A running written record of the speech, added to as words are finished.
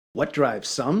What drives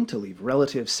some to leave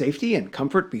relative safety and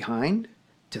comfort behind?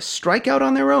 To strike out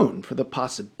on their own for the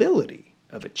possibility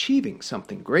of achieving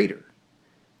something greater.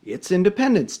 It's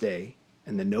Independence Day,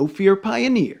 and the No Fear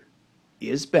Pioneer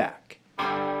is back.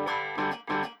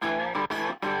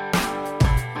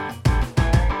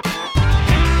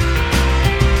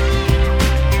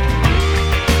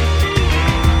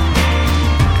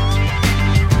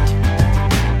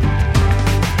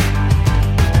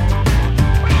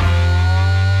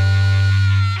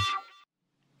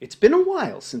 It's been a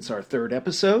while since our third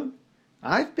episode.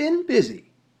 I've been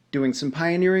busy, doing some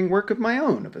pioneering work of my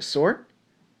own of a sort.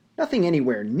 Nothing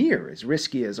anywhere near as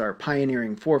risky as our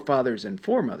pioneering forefathers and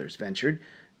foremothers ventured,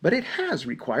 but it has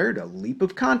required a leap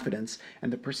of confidence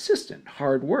and the persistent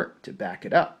hard work to back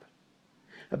it up.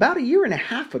 About a year and a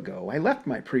half ago, I left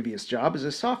my previous job as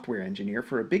a software engineer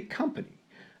for a big company,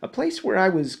 a place where I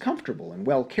was comfortable and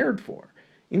well cared for,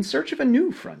 in search of a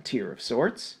new frontier of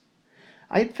sorts.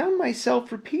 I had found myself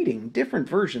repeating different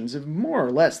versions of more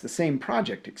or less the same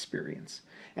project experience,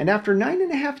 and after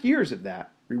 9.5 years of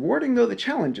that, rewarding though the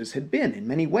challenges had been in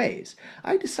many ways,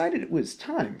 I decided it was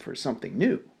time for something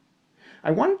new.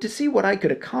 I wanted to see what I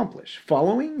could accomplish,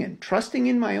 following and trusting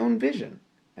in my own vision,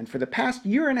 and for the past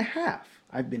year and a half,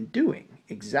 I've been doing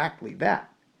exactly that.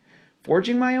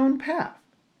 Forging my own path,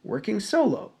 working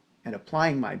solo, and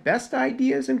applying my best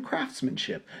ideas and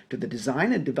craftsmanship to the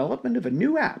design and development of a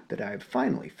new app that I have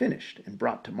finally finished and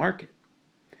brought to market.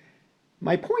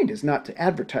 My point is not to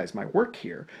advertise my work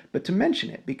here, but to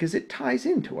mention it because it ties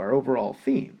into our overall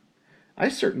theme. I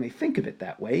certainly think of it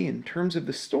that way in terms of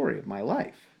the story of my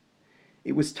life.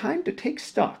 It was time to take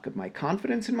stock of my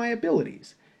confidence in my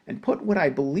abilities and put what I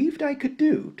believed I could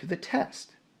do to the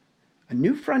test. A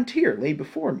new frontier lay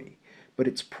before me, but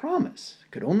its promise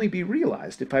could only be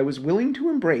realized if I was willing to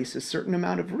embrace a certain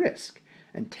amount of risk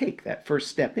and take that first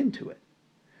step into it.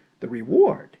 The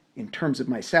reward, in terms of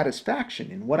my satisfaction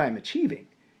in what I'm achieving,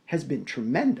 has been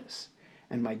tremendous,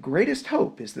 and my greatest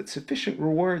hope is that sufficient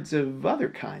rewards of other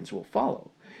kinds will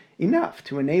follow, enough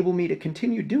to enable me to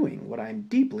continue doing what I'm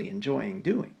deeply enjoying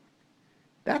doing.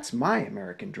 That's my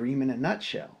American dream in a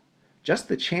nutshell, just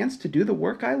the chance to do the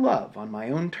work I love on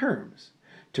my own terms,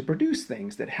 to produce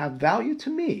things that have value to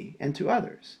me and to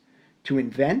others, to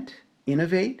invent,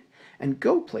 innovate, and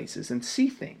go places and see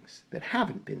things that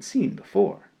haven't been seen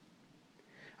before.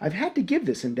 I've had to give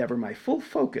this endeavor my full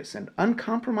focus and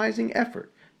uncompromising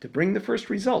effort to bring the first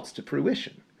results to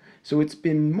fruition, so it's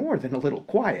been more than a little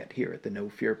quiet here at the No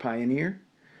Fear Pioneer.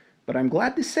 But I'm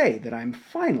glad to say that I'm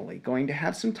finally going to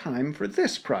have some time for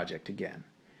this project again,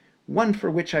 one for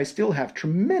which I still have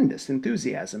tremendous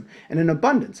enthusiasm and an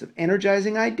abundance of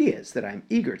energizing ideas that I'm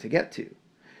eager to get to.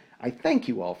 I thank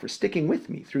you all for sticking with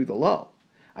me through the lull.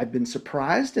 I've been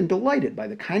surprised and delighted by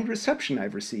the kind reception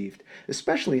I've received,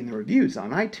 especially in the reviews on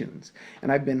iTunes, and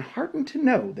I've been heartened to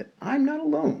know that I'm not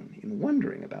alone in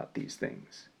wondering about these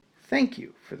things. Thank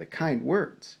you for the kind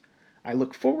words. I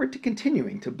look forward to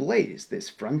continuing to blaze this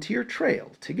frontier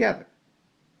trail together.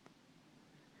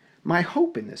 My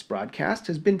hope in this broadcast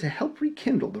has been to help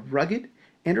rekindle the rugged,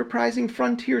 enterprising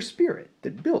frontier spirit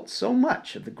that built so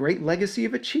much of the great legacy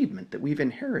of achievement that we've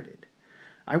inherited.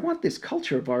 I want this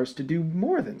culture of ours to do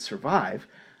more than survive.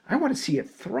 I want to see it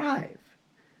thrive.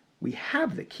 We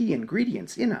have the key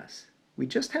ingredients in us. We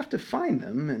just have to find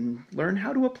them and learn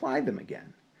how to apply them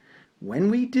again.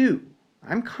 When we do,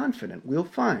 I'm confident we'll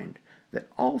find that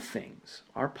all things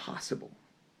are possible.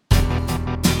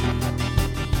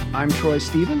 I'm Troy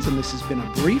Stevens, and this has been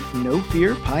a brief No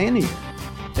Fear Pioneer.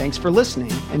 Thanks for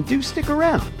listening, and do stick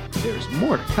around. There's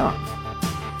more to come.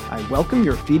 I welcome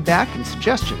your feedback and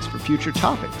suggestions for future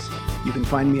topics. You can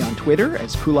find me on Twitter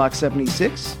as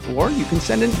Kulak76, or you can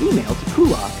send an email to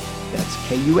Kulak, that's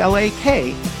Kulak,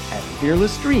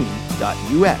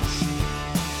 @fearlessdream.us.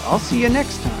 I'll see you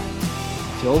next time.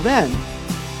 Till then,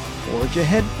 forge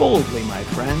ahead boldly, my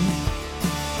friends.